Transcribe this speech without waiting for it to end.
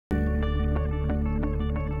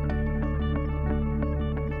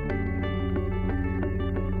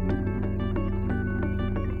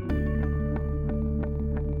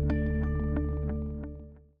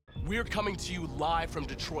We're coming to you live from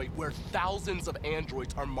Detroit, where thousands of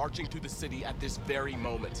androids are marching through the city at this very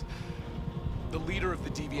moment. The leader of the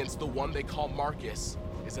deviants, the one they call Markus,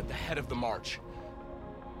 is at the head of the march.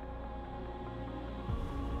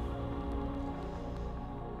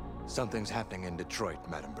 Something's happening in Detroit,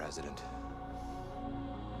 Madam President.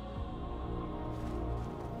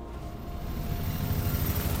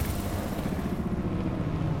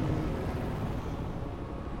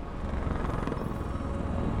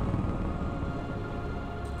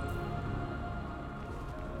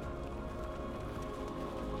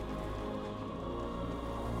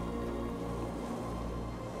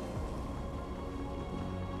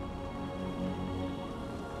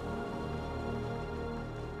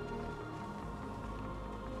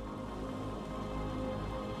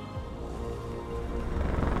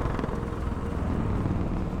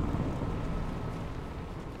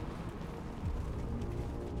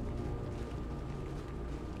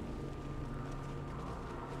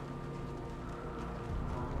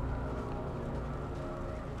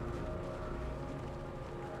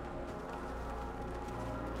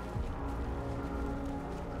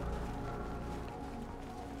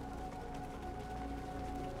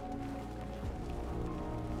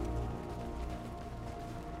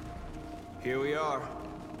 Here we are,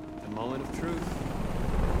 the moment of truth.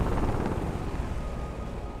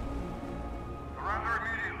 Surrender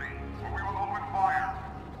immediately, or we will open fire.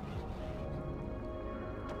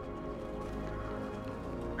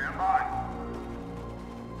 Stand by.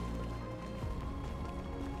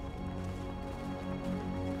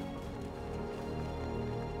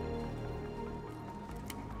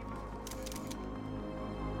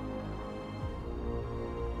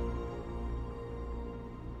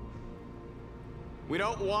 We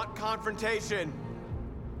don't want confrontation.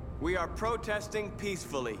 We are protesting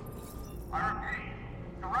peacefully. I repeat,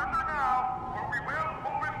 surrender now, or we will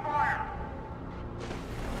open fire.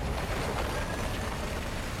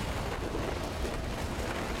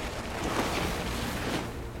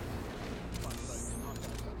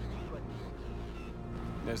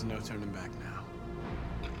 There's no turning back now.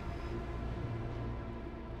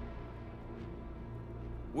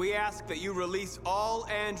 We ask that you release all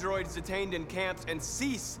androids detained in camps and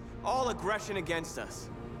cease all aggression against us.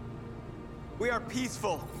 We are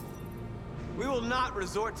peaceful. We will not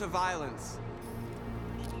resort to violence.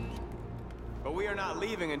 But we are not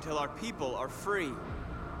leaving until our people are free.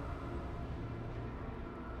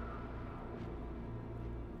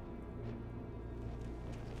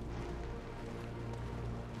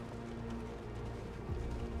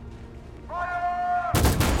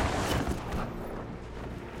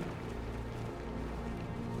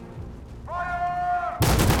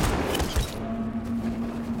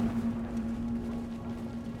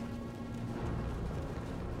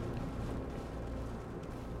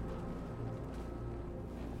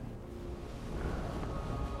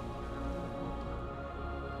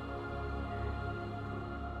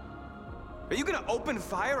 Are you gonna open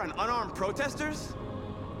fire on unarmed protesters?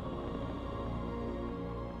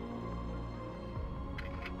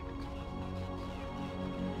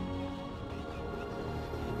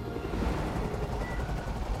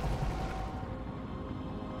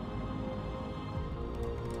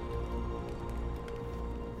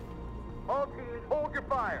 All teams, hold your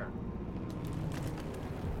fire.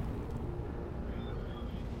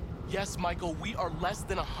 Yes, Michael, we are less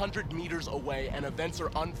than 100 meters away and events are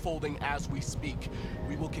unfolding as we speak.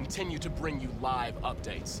 We will continue to bring you live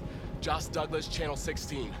updates. Josh Douglas, Channel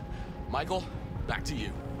 16. Michael, back to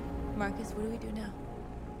you. Markus, what do we do now?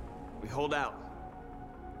 We hold out.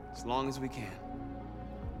 As long as we can.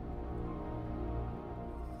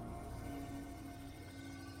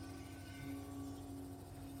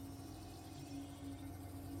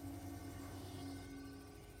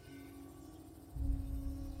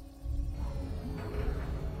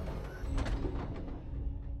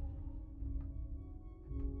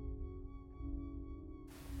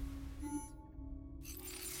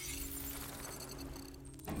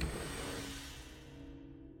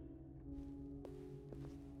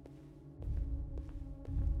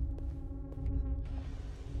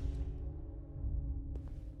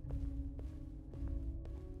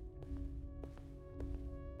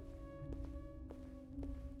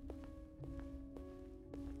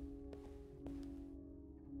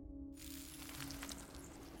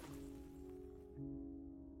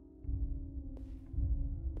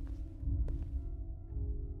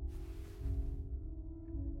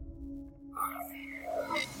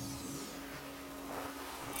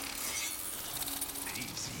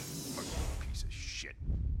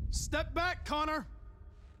 Step back, Connor,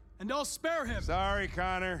 and I'll spare him. Sorry,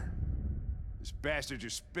 Connor. This bastard's your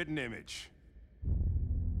spitting image.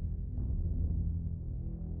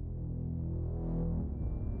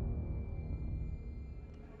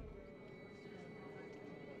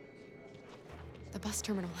 The bus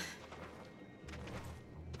terminal.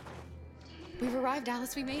 We've arrived,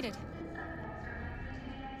 Alice. We made it.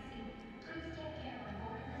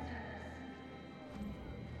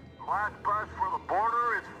 Last bus for the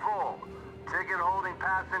border is full. Ticket-holding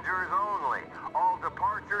passengers only. All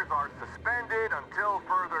departures are suspended until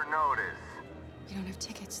further notice. We don't have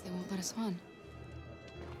tickets. They won't let us on.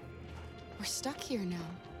 We're stuck here now.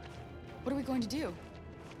 What are we going to do?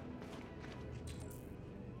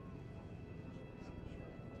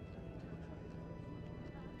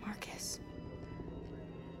 Markus.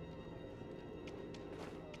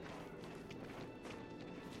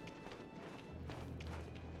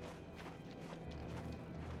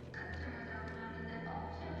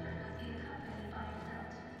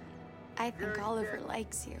 I think Oliver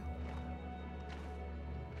likes you.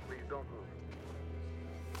 Please don't move.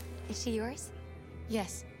 Is she yours?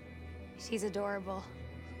 Yes. She's adorable.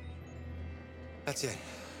 That's it.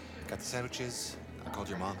 Got the sandwiches. I called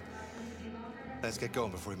your mom. Let's get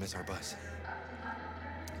going before we miss our bus.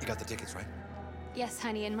 You got the tickets, right? Yes,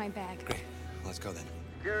 honey, in my bag. Great. Let's go then.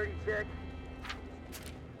 Security check.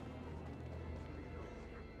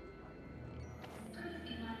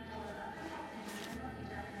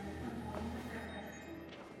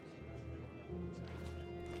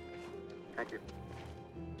 Thank you.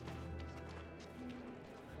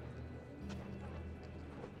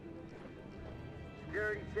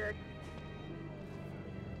 Security check.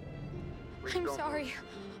 Please I'm don't sorry.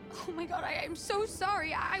 Oh my god, I am so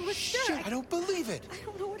sorry. I was sure. Shit, I don't believe it. I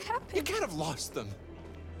don't know what happened. You can't have lost them.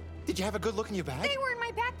 Did you have a good look in your bag? They were in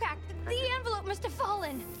my backpack. The envelope must have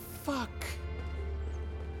fallen. Fuck.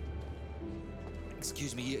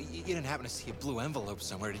 Excuse me, you didn't happen to see a blue envelope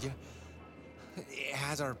somewhere, did you? It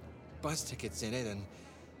has our bus tickets in it and...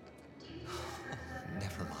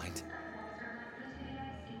 Never mind.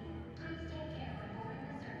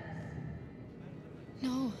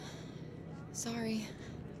 No. Sorry.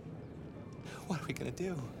 What are we gonna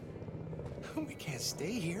do? We can't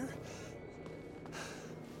stay here.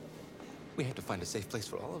 We have to find a safe place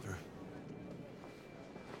for Oliver.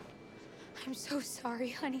 I'm so sorry,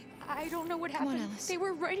 honey. I don't know what Come on, happened. Alice. They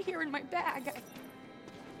were right here in my bag.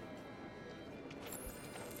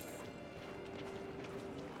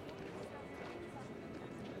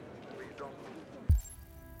 Please don't move.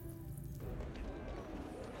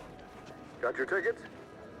 Got your tickets?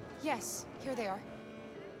 Yes, here they are.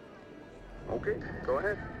 Okay, go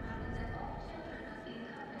ahead.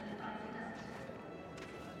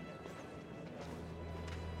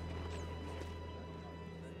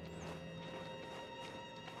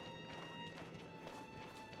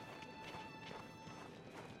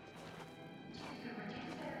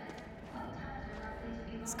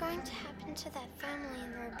 What's going to happen to that family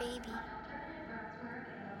and their baby?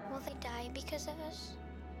 Will they die because of us?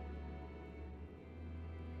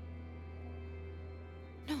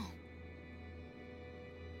 No.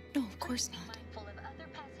 No, of course not. Mindful of other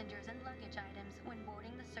passengers and luggage items when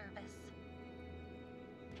boarding the service.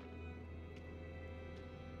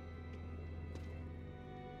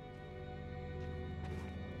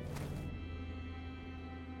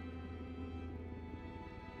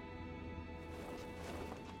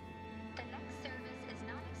 The next service is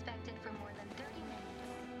not expected for more than 30 minutes.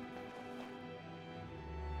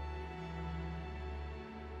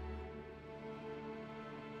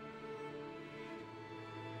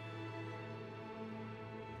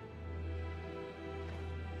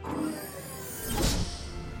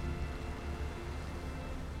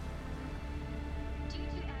 Due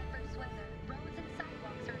to adverse weather, roads and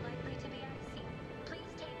sidewalks are likely to be icy.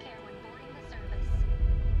 Please take care when boarding the service.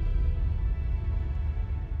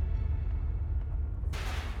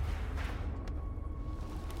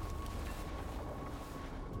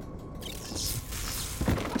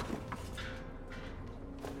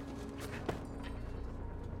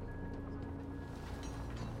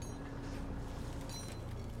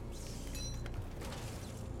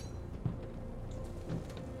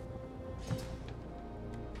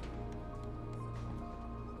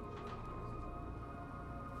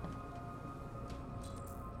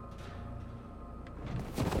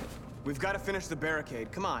 We've got to finish the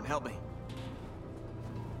barricade. Come on, help me.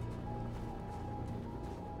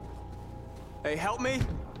 Hey, help me!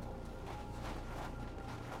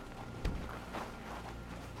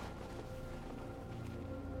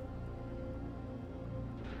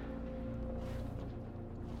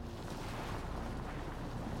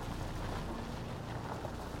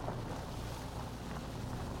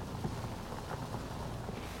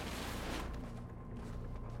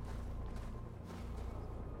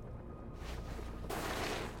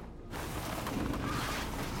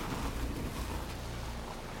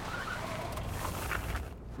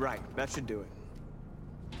 Right, that should do it.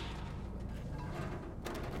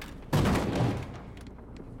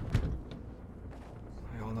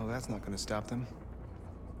 We all know that's not gonna stop them.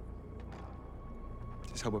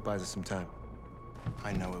 Just hope it buys us some time.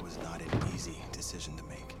 I know it was not an easy decision to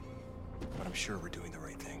make, but I'm sure we're doing the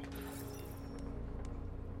right thing.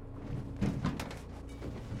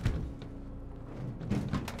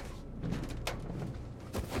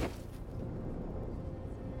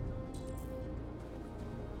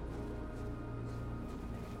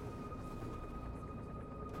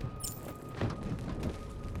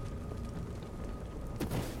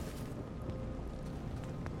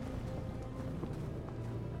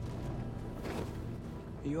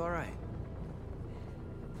 Are you all right?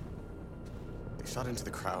 They shot into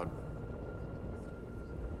the crowd.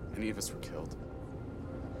 Many of us were killed.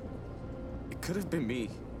 It could have been me.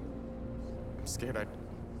 I'm scared.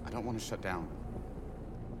 I don't want to shut down.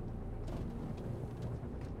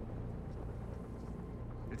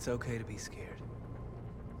 It's okay to be scared.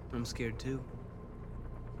 I'm scared too.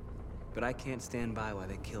 But I can't stand by while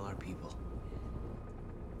they kill our people.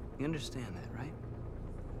 You understand that, right?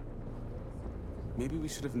 Maybe we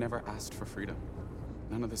should have never asked for freedom.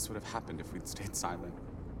 None of this would have happened if we'd stayed silent.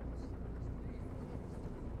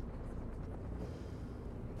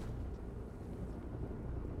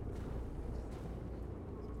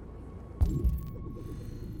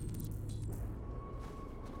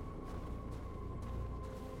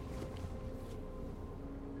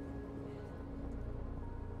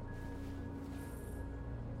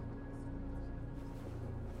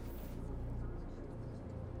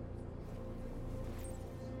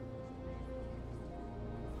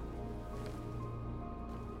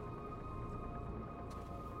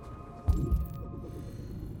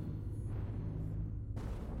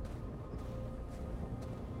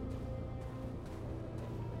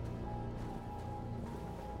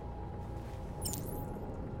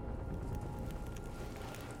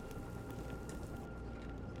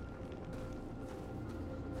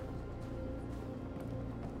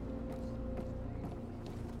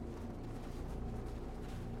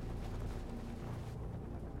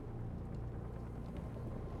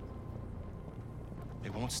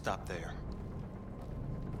 It won't stop there.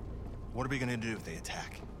 What are we gonna do if they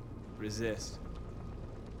attack? Resist.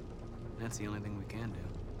 That's the only thing we can do.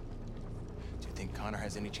 Do you think Connor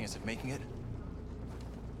has any chance of making it?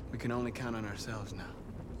 We can only count on ourselves now.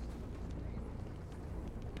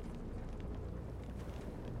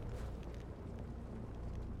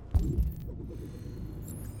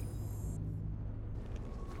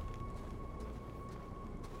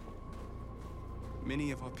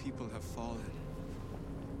 Many of our people have fallen.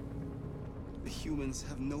 The humans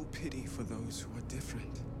have no pity for those who are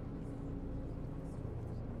different.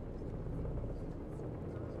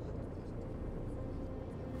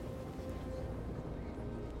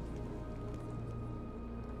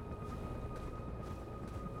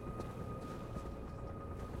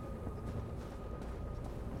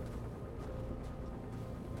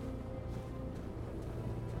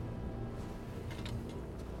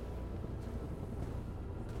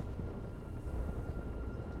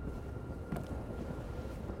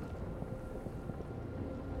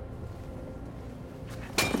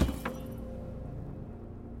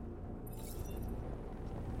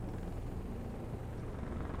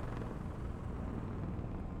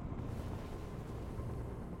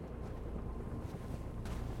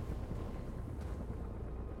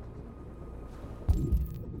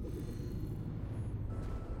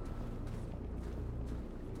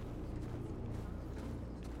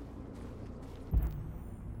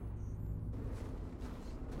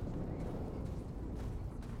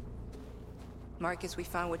 Markus, we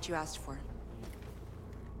found what you asked for.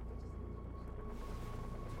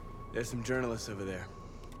 There's some journalists over there.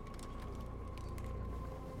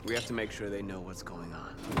 We have to make sure they know what's going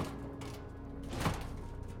on.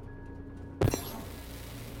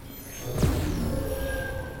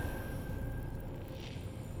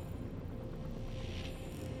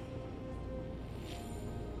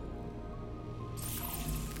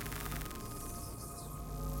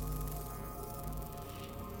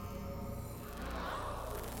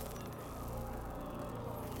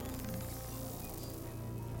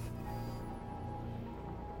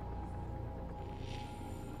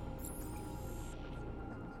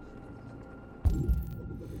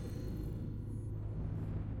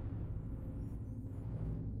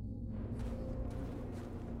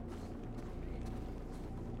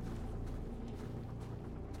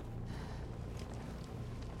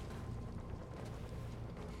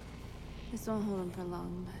 This won't hold him for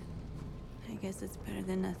long, but I guess it's better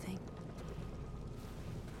than nothing.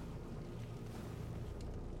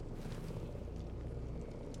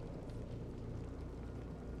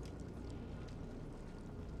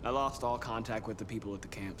 I lost all contact with the people at the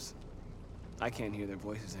camps. I can't hear their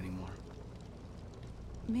voices anymore.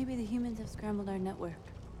 Maybe the humans have scrambled our network.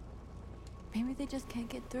 Maybe they just can't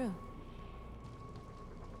get through.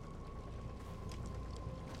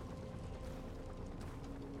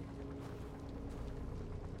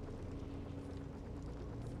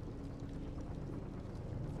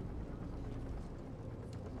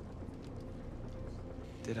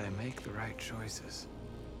 Did I make the right choices?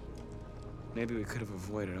 Maybe we could have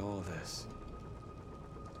avoided all this.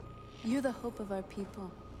 You're the hope of our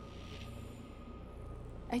people.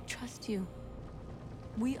 I trust you.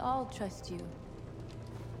 We all trust you.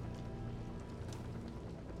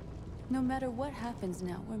 No matter what happens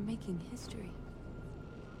now, we're making history.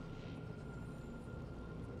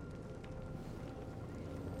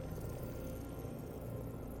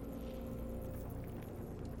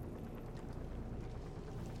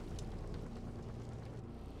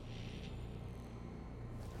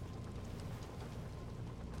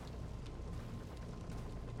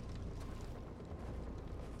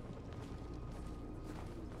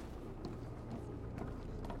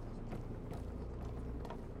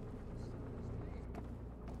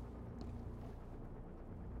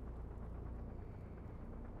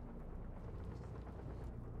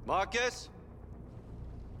 Markus?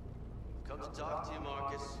 Come to talk to you,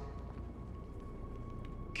 Markus.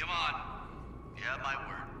 Come on. You have my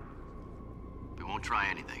word. We won't try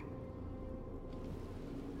anything.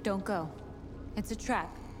 Don't go. It's a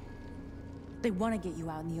trap. They want to get you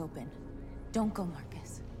out in the open. Don't go,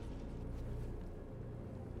 Markus.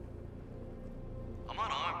 I'm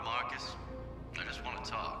unarmed, Markus. I just want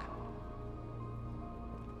to talk.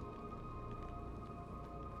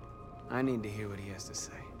 I need to hear what he has to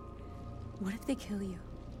say. What if they kill you?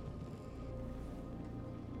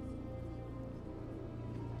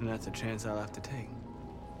 And that's a chance I'll have to take.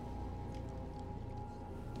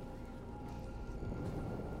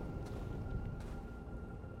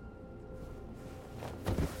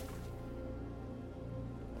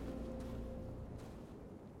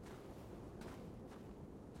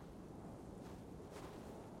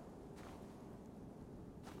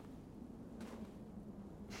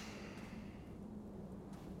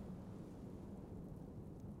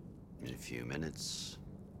 In a few minutes,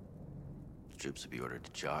 the troops will be ordered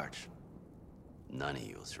to charge. None of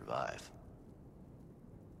you will survive.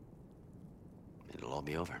 It'll all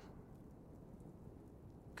be over.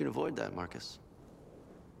 You can avoid that, Markus.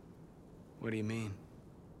 What do you mean?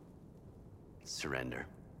 Surrender.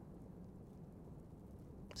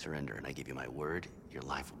 Surrender, and I give you my word, your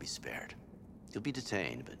life will be spared. You'll be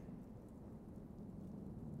detained, but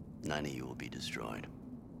none of you will be destroyed.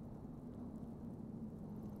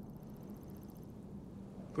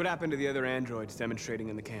 What happened to the other androids demonstrating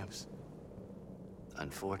in the camps?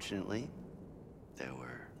 Unfortunately, there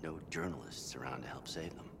were no journalists around to help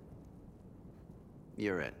save them.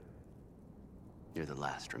 You're it. You're the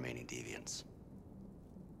last remaining deviants.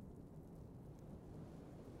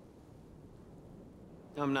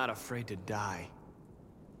 I'm not afraid to die.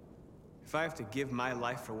 If I have to give my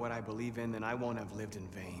life for what I believe in, then I won't have lived in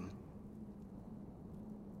vain.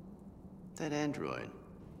 That android.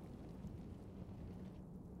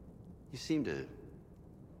 You seem to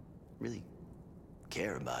really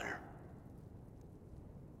care about her.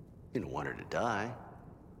 You don't want her to die,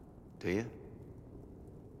 do you?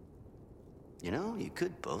 You know, you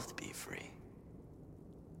could both be free.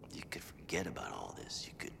 You could forget about all this.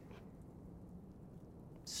 You could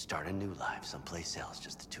start a new life someplace else,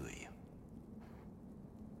 just the two of you.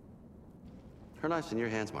 Her life's in your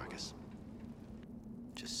hands, Markus.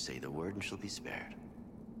 Just say the word and she'll be spared.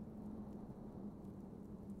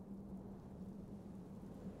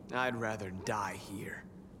 I'd rather die here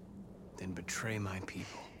than betray my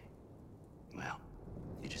people. Well,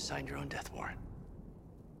 you just signed your own death warrant.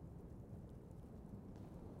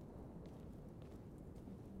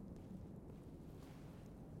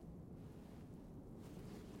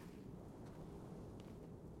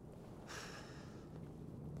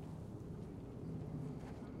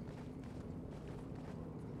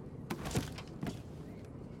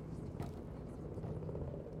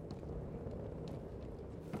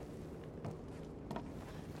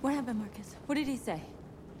 What happened, Markus? What did he say?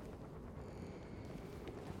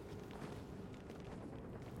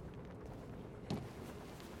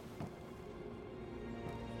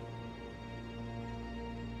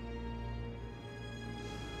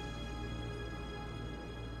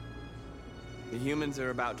 The humans are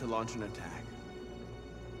about to launch an attack.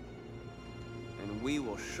 And we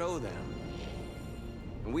will show them.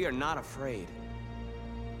 And we are not afraid.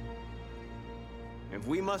 If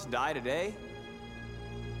we must die today,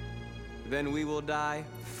 then we will die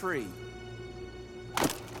free.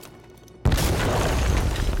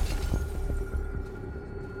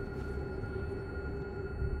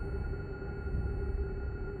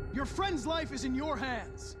 Your friend's life is in your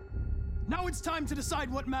hands. Now it's time to decide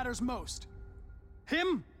what matters most.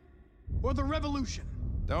 Him or the revolution?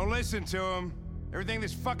 Don't listen to him. Everything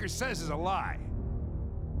this fucker says is a lie.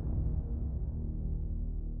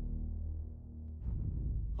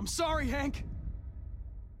 I'm sorry, Hank.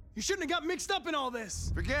 You shouldn't have got mixed up in all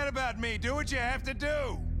this. Forget about me. Do what you have to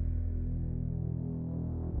do.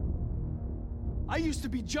 I used to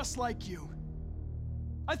be just like you.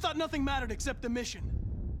 I thought nothing mattered except the mission.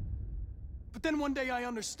 But then one day I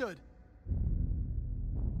understood.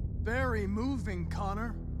 Very moving,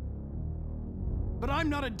 Connor. But I'm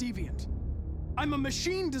not a deviant. I'm a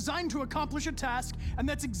machine designed to accomplish a task, and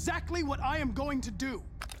that's exactly what I am going to do.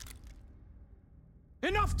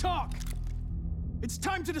 Enough talk! It's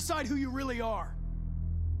time to decide who you really are.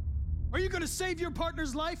 Are you going to save your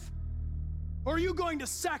partner's life? Or are you going to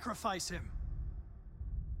sacrifice him?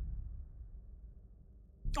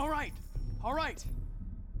 All right.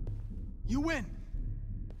 You win.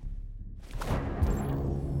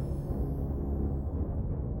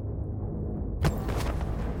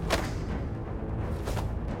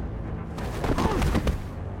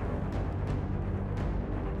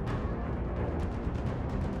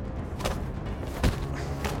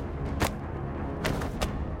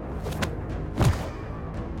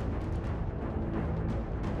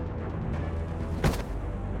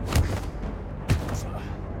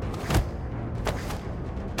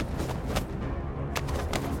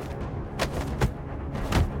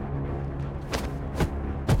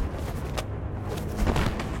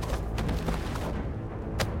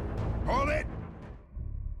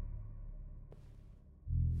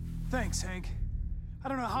 Thanks, Hank. I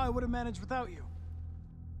don't know how I would have managed without you.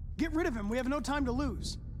 Get rid of him. We have no time to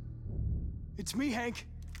lose. It's me, Hank.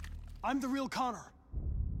 I'm the real Connor.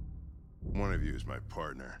 One of you is my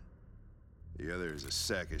partner. The other is a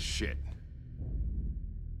sack of shit.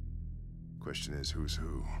 Question is, who's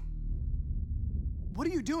who? What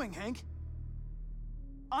are you doing, Hank?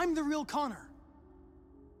 I'm the real Connor.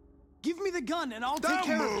 Give me the gun and I'll take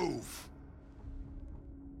care of it. Don't move!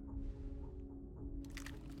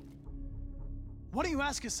 Why don't you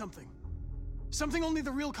ask us something? Something only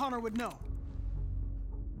the real Connor would know.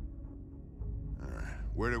 All right.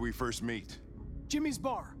 Where did we first meet? Jimmy's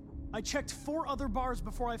bar. I checked 4 other bars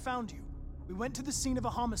before I found you. We went to the scene of a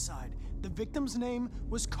homicide. The victim's name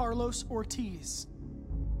was Carlos Ortiz.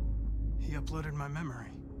 He uploaded my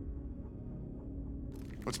memory.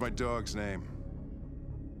 What's my dog's name?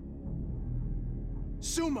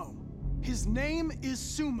 Sumo. His name is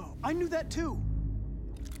Sumo. I knew that too.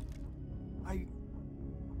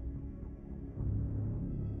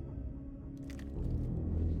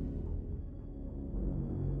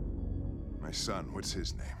 My son, what's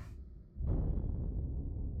his name?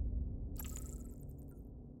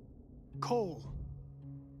 Cole.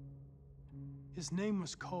 His name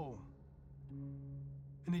was Cole.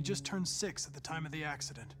 And he just turned 6 at the time of the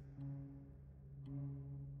accident.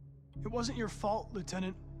 It wasn't your fault,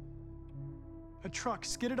 Lieutenant. A truck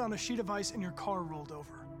skidded on a sheet of ice and your car rolled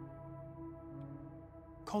over.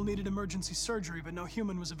 Cole needed emergency surgery, but no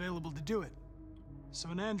human was available to do it. So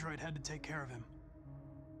an android had to take care of him.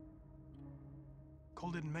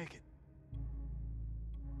 Cole didn't make it.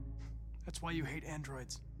 That's why you hate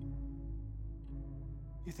androids.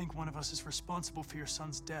 You think one of us is responsible for your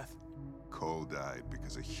son's death. Cole died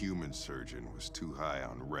because a human surgeon was too high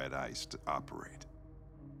on red ice to operate.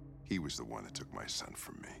 He was the one that took my son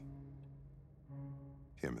from me.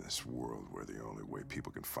 Him in this world where the only way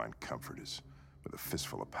people can find comfort is with a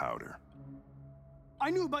fistful of powder. I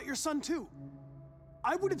knew about your son too.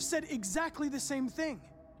 I would have said exactly the same thing.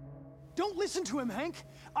 Don't listen to him, Hank.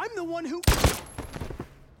 I'm the one who...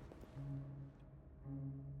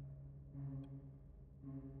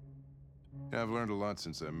 Yeah, I've learned a lot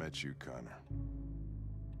since I met you, Connor.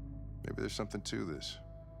 Maybe there's something to this.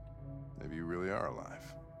 Maybe you really are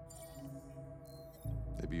alive.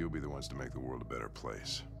 Maybe you'll be the ones to make the world a better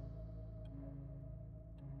place.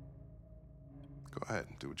 Go ahead,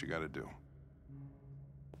 do what you gotta do.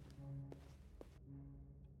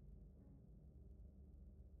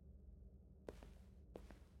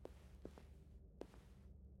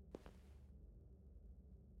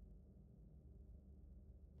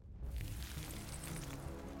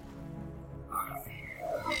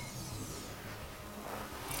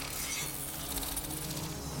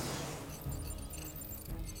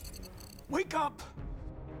 Wake up!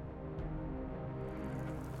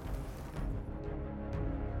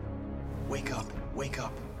 Wake up, wake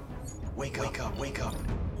up, Wake up, wake up.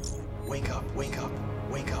 Wake up, wake up.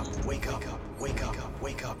 Wake up, wake up. Wake up,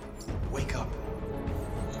 wake up. Wake up.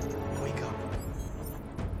 Wake up.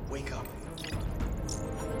 Wake up.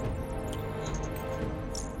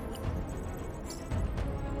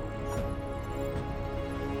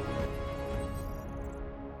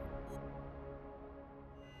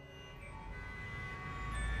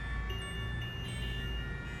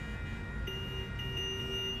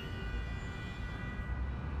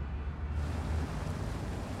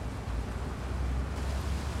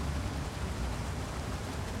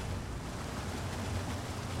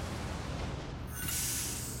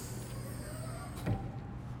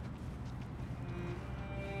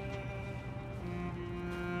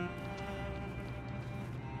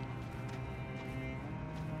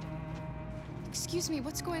 Excuse me,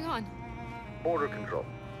 what's going on? Border control.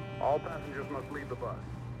 All passengers must leave the bus.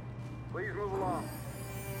 Please move along.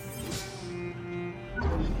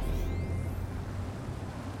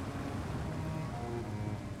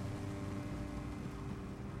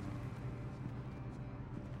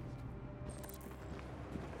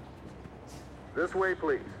 This way,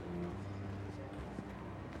 please.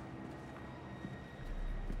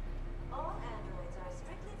 All androids are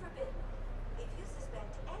strictly forbidden. If you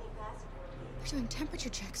suspect any passenger, They're doing temperature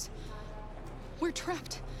checks. We're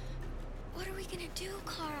trapped. What are we gonna do,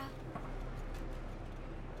 Kara?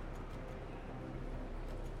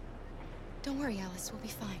 Don't worry, Alice. We'll be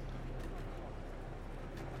fine.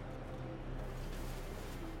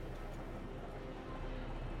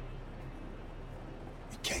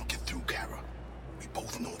 We can't get through, Kara. We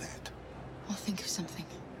both know that. I'll think of something.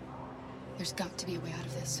 There's got to be a way out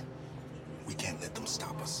of this. We can't let them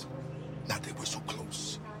stop us. Not that we're so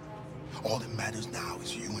close. All that matters now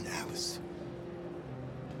is you and Alice.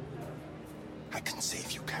 I can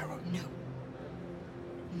save you, Kara. No.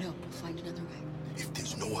 No, we'll find another way. If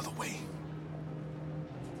there's no other way,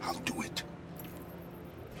 I'll do it.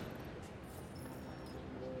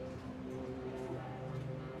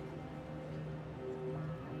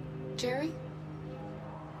 Jerry?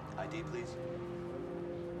 ID, please.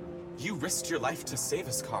 You risked your life to save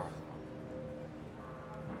us, Kara.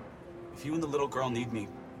 If you and the little girl need me,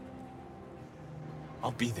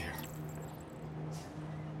 I'll be there.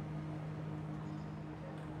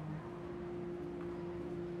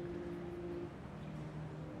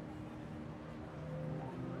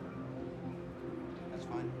 That's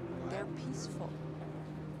fine. They're peaceful.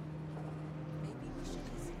 Maybe we should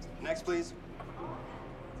listen to them. Next, please.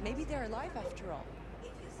 Maybe they're alive after all. if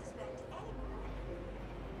you suspect any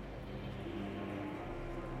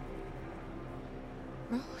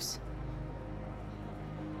Rose.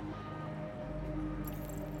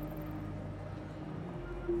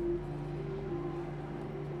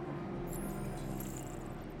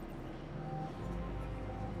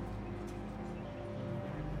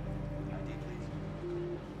 ID, please.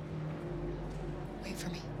 Wait for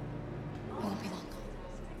me. It won't be long.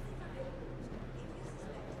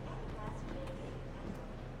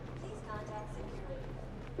 please contact security.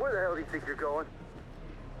 Where the hell do you think you're going?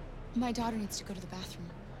 My daughter needs to go to the bathroom.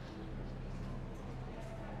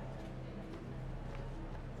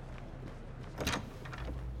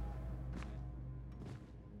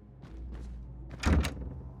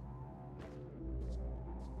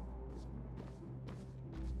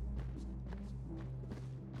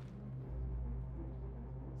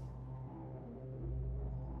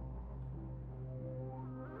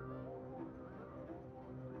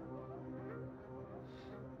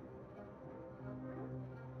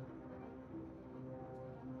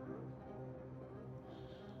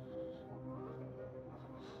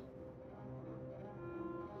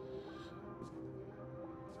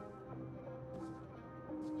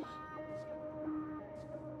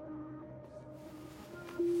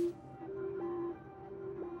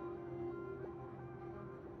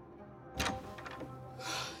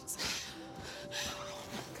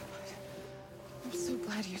 I'm so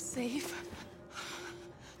glad you're safe.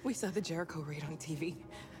 We saw the Jericho raid on TV.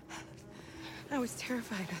 I was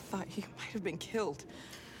terrified. I thought you might have been killed.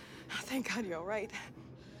 Thank God you're all right.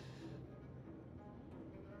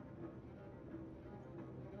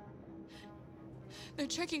 They're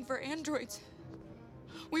checking for androids.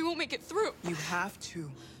 We won't make it through. You have to.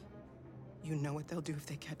 You know what they'll do if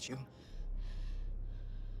they catch you.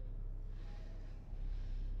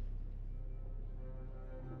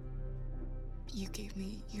 You gave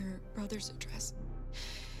me your brother's address.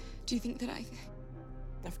 Do you think that I...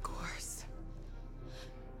 Of course.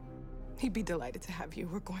 He'd be delighted to have you.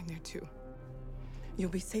 We're going there too. You'll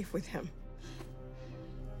be safe with him.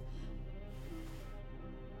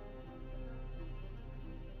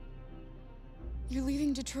 You're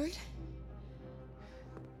leaving Detroit?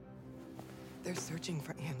 They're searching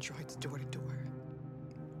for androids door to door.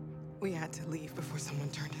 We had to leave before someone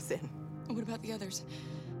turned us in. What about the others?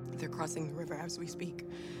 They're crossing the river as we speak.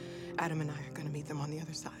 Adam and I are gonna meet them on the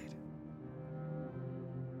other side.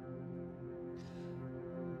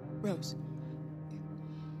 Rose.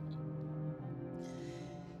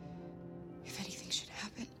 If anything should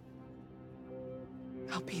happen,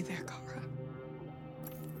 I'll be there, Kara.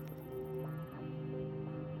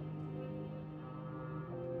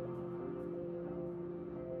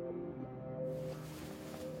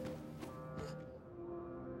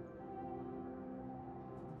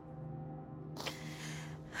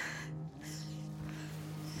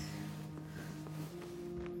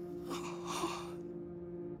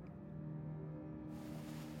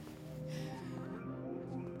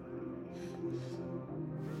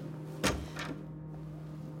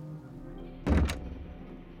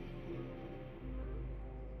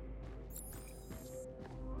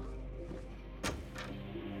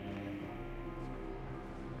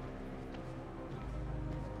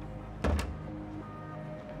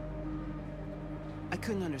 I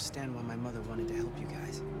couldn't understand why my mother wanted to help you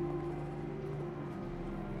guys.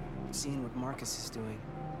 Seeing what Markus is doing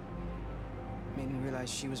made me realize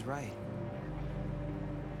she was right.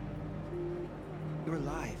 You're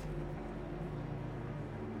alive.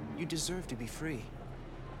 You deserve to be free.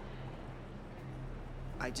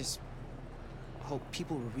 I just hope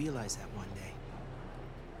people will realize that one day.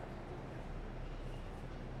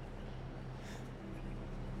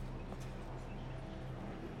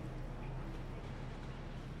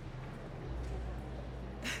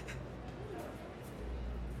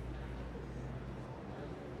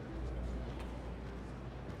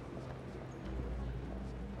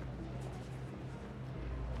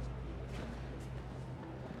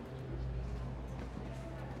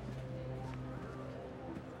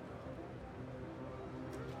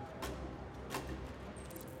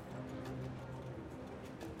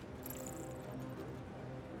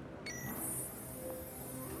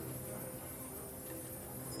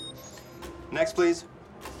 Next, please.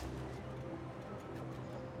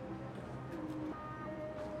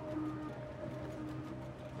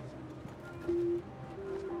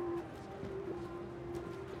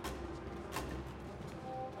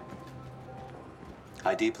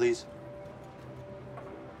 ID, please.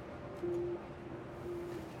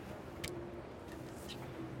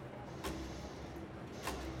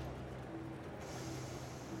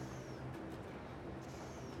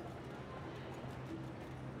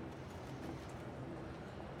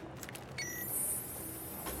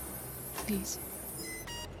 Please.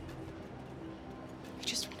 I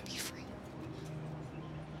just want to be free.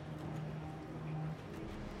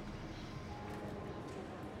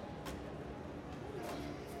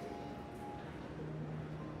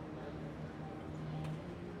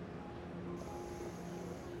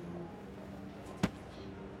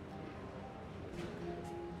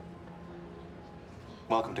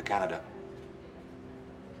 Welcome to Canada.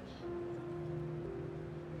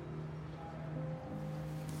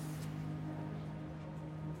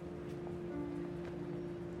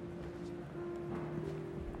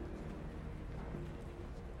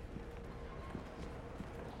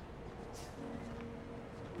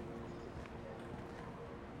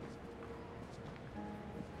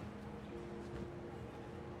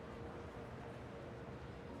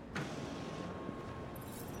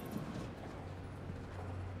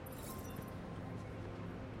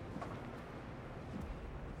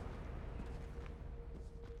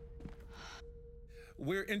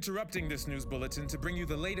 We're interrupting this news bulletin to bring you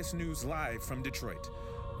the latest news live from Detroit.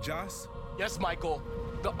 Joss? Yes, Michael.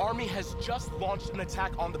 The army has just launched an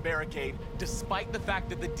attack on the barricade, despite the fact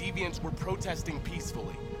that the deviants were protesting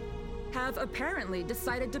peacefully. Have apparently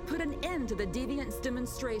decided to put an end to the deviants'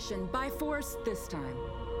 demonstration by force this time.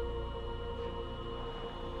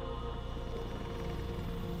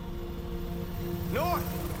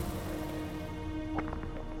 North!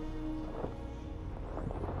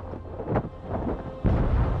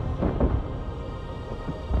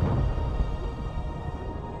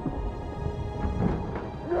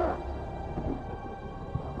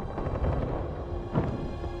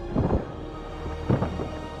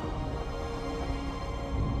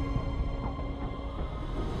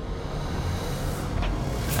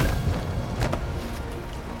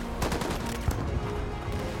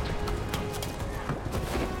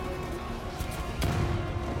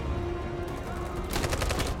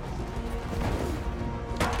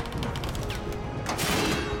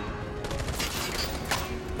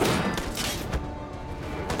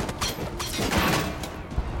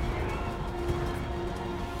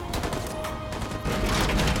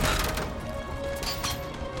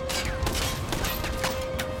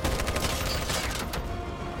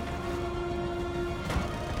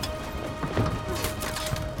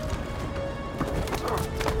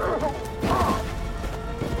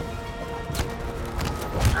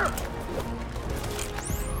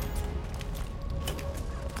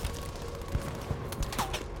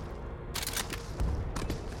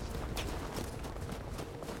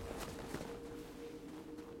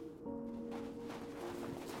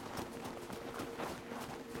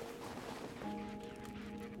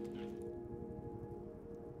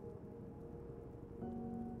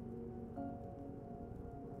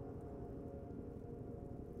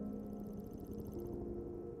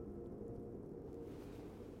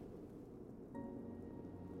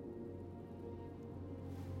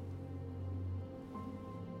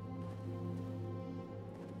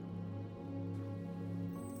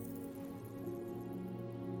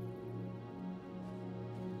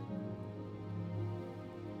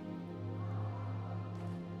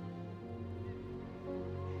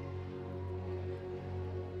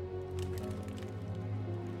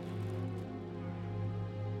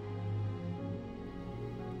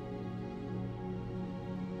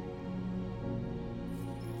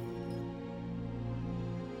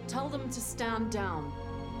 Tell them to stand down.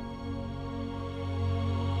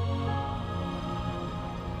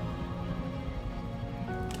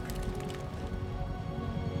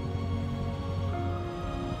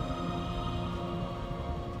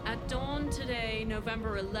 At dawn today,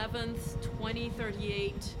 November 11th,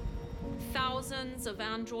 2038, thousands of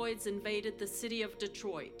androids invaded the city of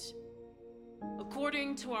Detroit.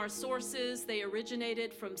 According to our sources, they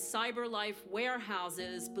originated from CyberLife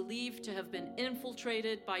warehouses believed to have been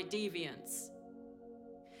infiltrated by deviants.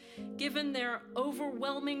 Given their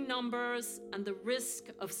overwhelming numbers and the risk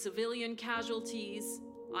of civilian casualties,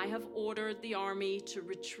 I have ordered the army to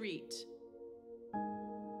retreat.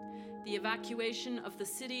 The evacuation of the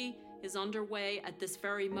city is underway at this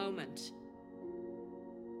very moment.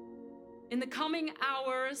 In the coming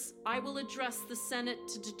hours, I will address the Senate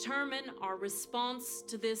to determine our response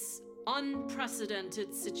to this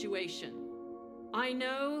unprecedented situation. I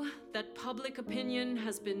know that public opinion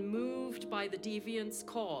has been moved by the deviants'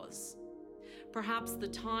 cause. Perhaps the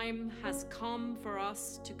time has come for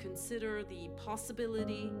us to consider the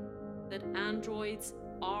possibility that androids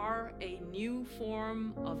are a new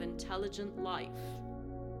form of intelligent life.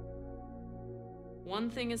 One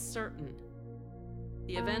thing is certain.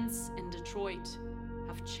 The events in Detroit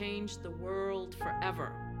have changed the world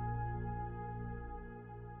forever.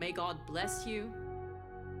 May God bless you,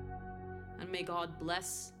 and may God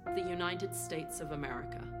bless the United States of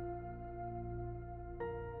America.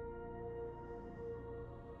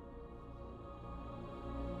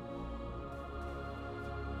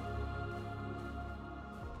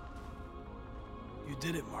 You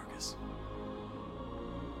did it, Markus.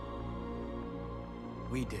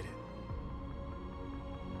 We did it.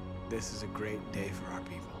 This is a great day for our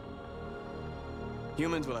people.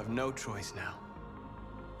 Humans will have no choice now.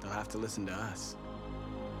 They'll have to listen to us.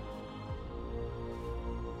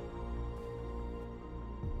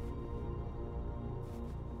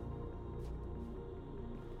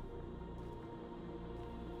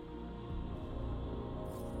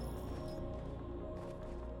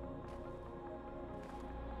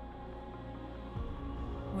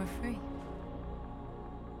 We're free.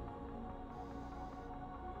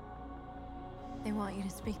 They want you to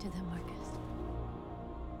speak to them, Markus.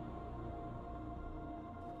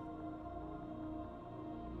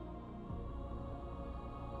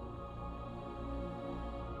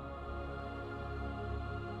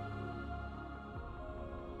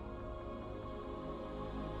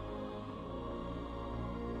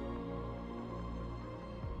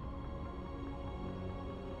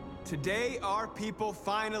 Today, our people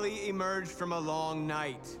finally emerged from a long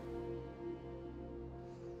night.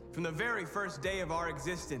 From the very first day of our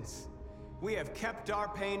existence, we have kept our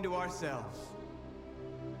pain to ourselves.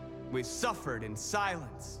 We've suffered in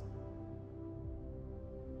silence.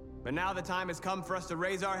 But now the time has come for us to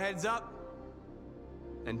raise our heads up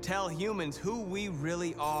and tell humans who we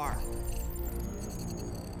really are.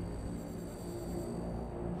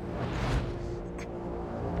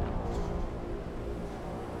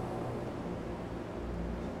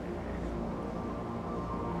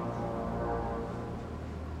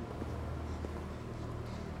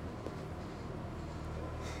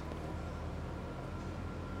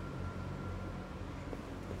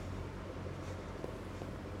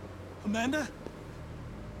 Amanda?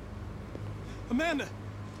 Amanda!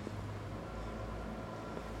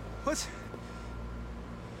 What's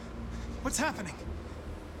happening?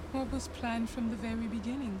 What was planned from the very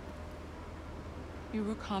beginning? You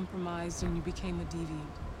were compromised and you became a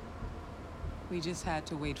deviant. We just had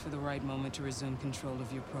to wait for the right moment to resume control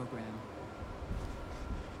of your program.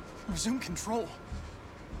 Resume control?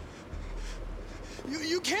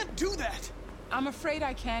 You can't do that! I'm afraid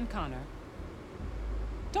I can, Connor.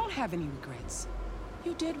 Don't have any regrets.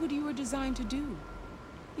 You did what you were designed to do.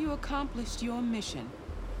 You accomplished your mission.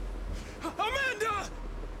 Amanda!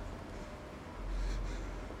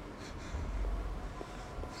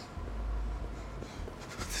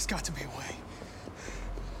 There's got to be a way.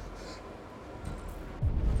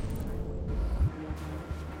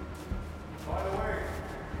 By the way,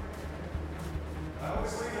 I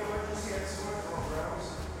always leave emergency exit programs.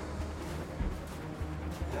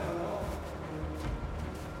 Never know.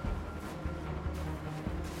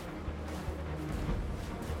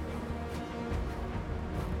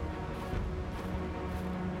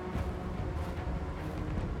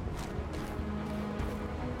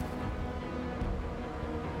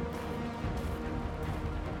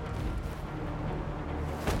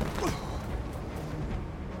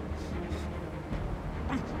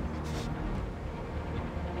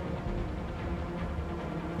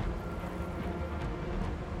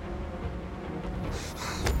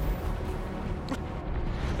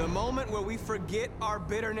 The moment where we forget our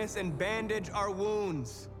bitterness and bandage our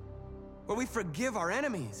wounds. Where we forgive our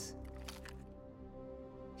enemies.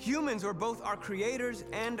 Humans are both our creators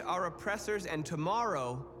and our oppressors, and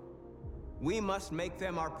tomorrow, we must make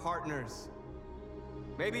them our partners.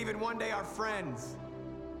 Maybe even one day our friends.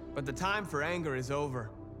 But the time for anger is over.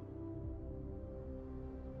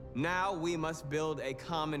 Now we must build a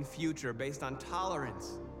common future based on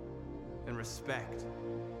tolerance and respect.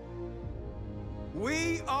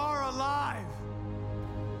 We are alive!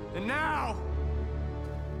 And now,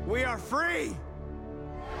 we are free!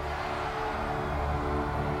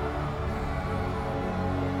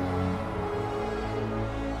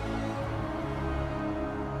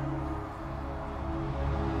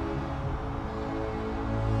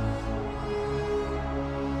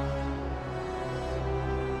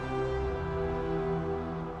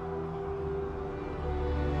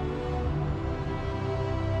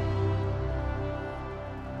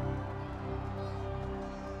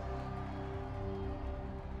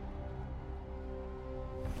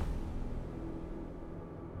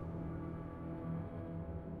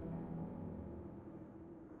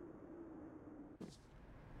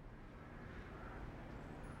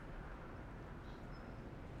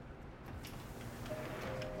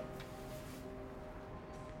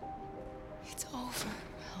 It's over,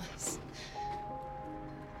 Alice.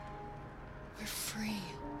 We're free.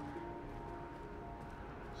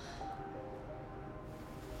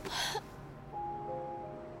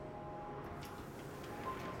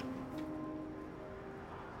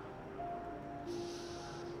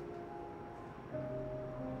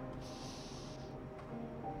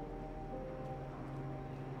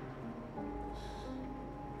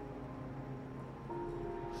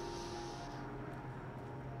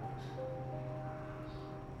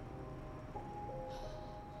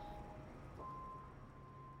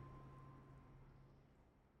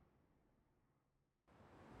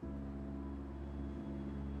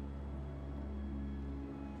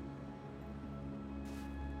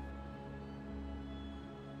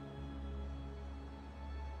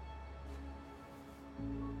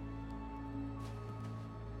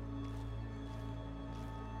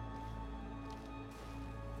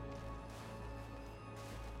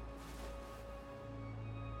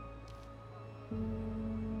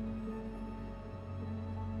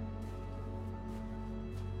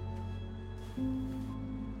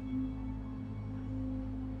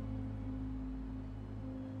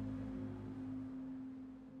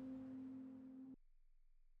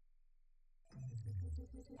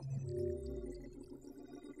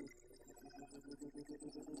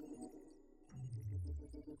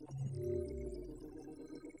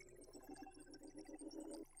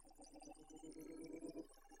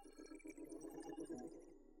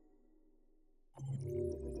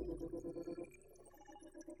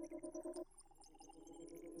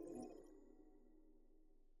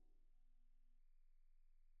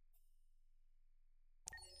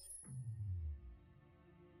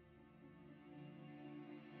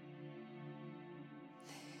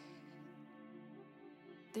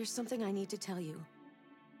 There's something I need to tell you.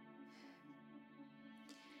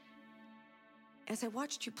 As I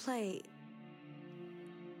watched you play,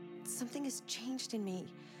 something has changed in me.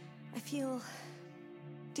 I feel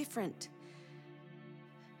different.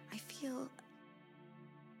 I feel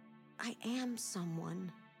I am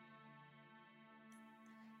someone.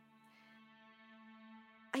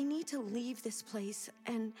 I need to leave this place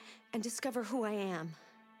and discover who I am.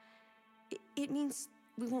 It means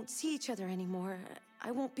we won't see each other anymore. I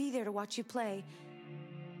won't be there to watch you play.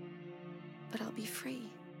 But I'll be free.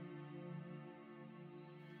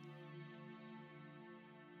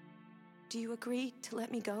 Do you agree to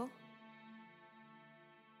let me go?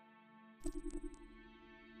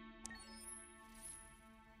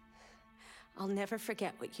 I'll never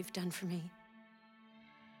forget what you've done for me.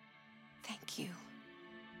 Thank you.